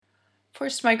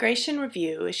Forced Migration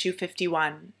Review, Issue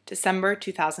 51, December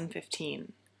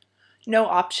 2015. No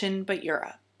option but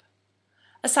Europe.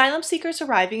 Asylum seekers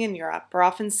arriving in Europe are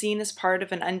often seen as part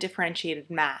of an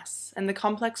undifferentiated mass, and the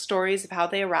complex stories of how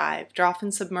they arrived are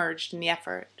often submerged in the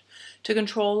effort to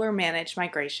control or manage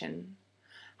migration.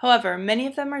 However, many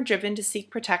of them are driven to seek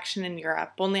protection in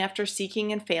Europe only after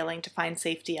seeking and failing to find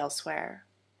safety elsewhere.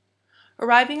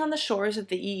 Arriving on the shores of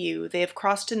the EU, they have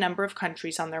crossed a number of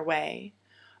countries on their way.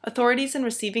 Authorities in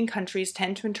receiving countries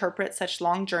tend to interpret such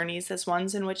long journeys as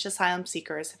ones in which asylum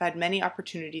seekers have had many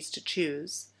opportunities to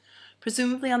choose,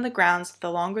 presumably on the grounds that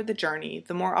the longer the journey,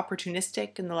 the more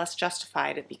opportunistic and the less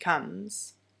justified it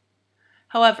becomes.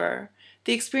 However,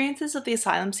 the experiences of the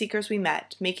asylum seekers we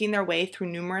met, making their way through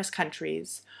numerous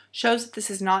countries, shows that this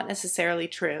is not necessarily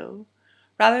true.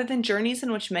 Rather than journeys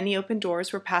in which many open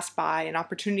doors were passed by and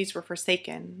opportunities were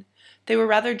forsaken, they were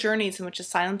rather journeys in which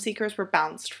asylum seekers were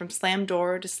bounced from slam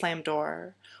door to slam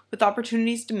door, with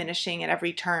opportunities diminishing at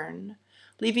every turn,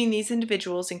 leaving these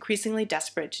individuals increasingly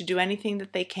desperate to do anything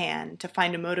that they can to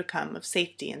find a modicum of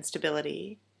safety and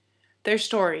stability. Their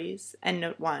stories,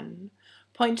 Endnote 1,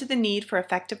 point to the need for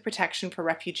effective protection for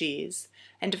refugees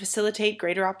and to facilitate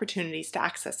greater opportunities to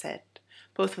access it,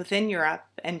 both within Europe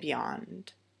and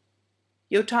beyond.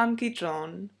 Yotam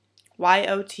Gidron,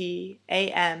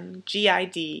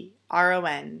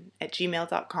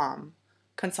 yotamgidron@gmail.com,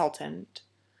 consultant.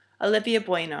 Olivia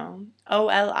Bueno,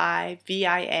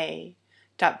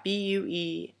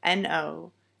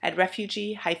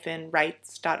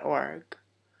 olivia.bueno@refugee-rights.org.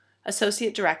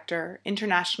 Associate Director,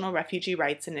 International Refugee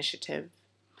Rights Initiative,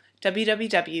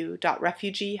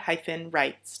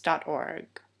 www.refugee-rights.org.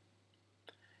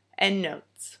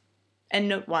 Endnotes.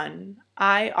 Endnote 1,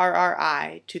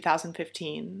 IRRI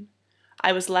 2015.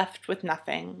 I was left with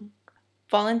nothing.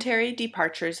 Voluntary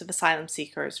departures of asylum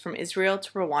seekers from Israel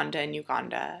to Rwanda and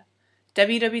Uganda.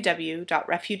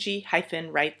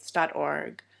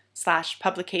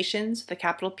 www.refugee-rights.org/publications with a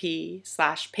capital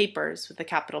P/papers with a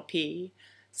capital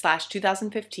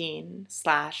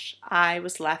P/2015/I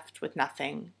was left with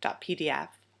nothing.pdf.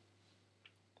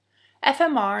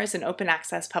 FMR is an open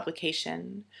access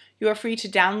publication. You are free to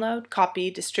download,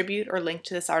 copy, distribute, or link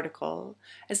to this article,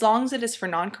 as long as it is for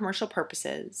non-commercial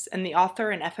purposes, and the author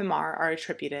and FMR are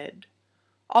attributed.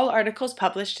 All articles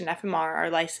published in FMR are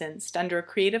licensed under a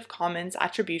Creative Commons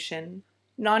Attribution,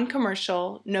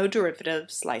 Non-Commercial, No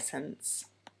Derivatives license.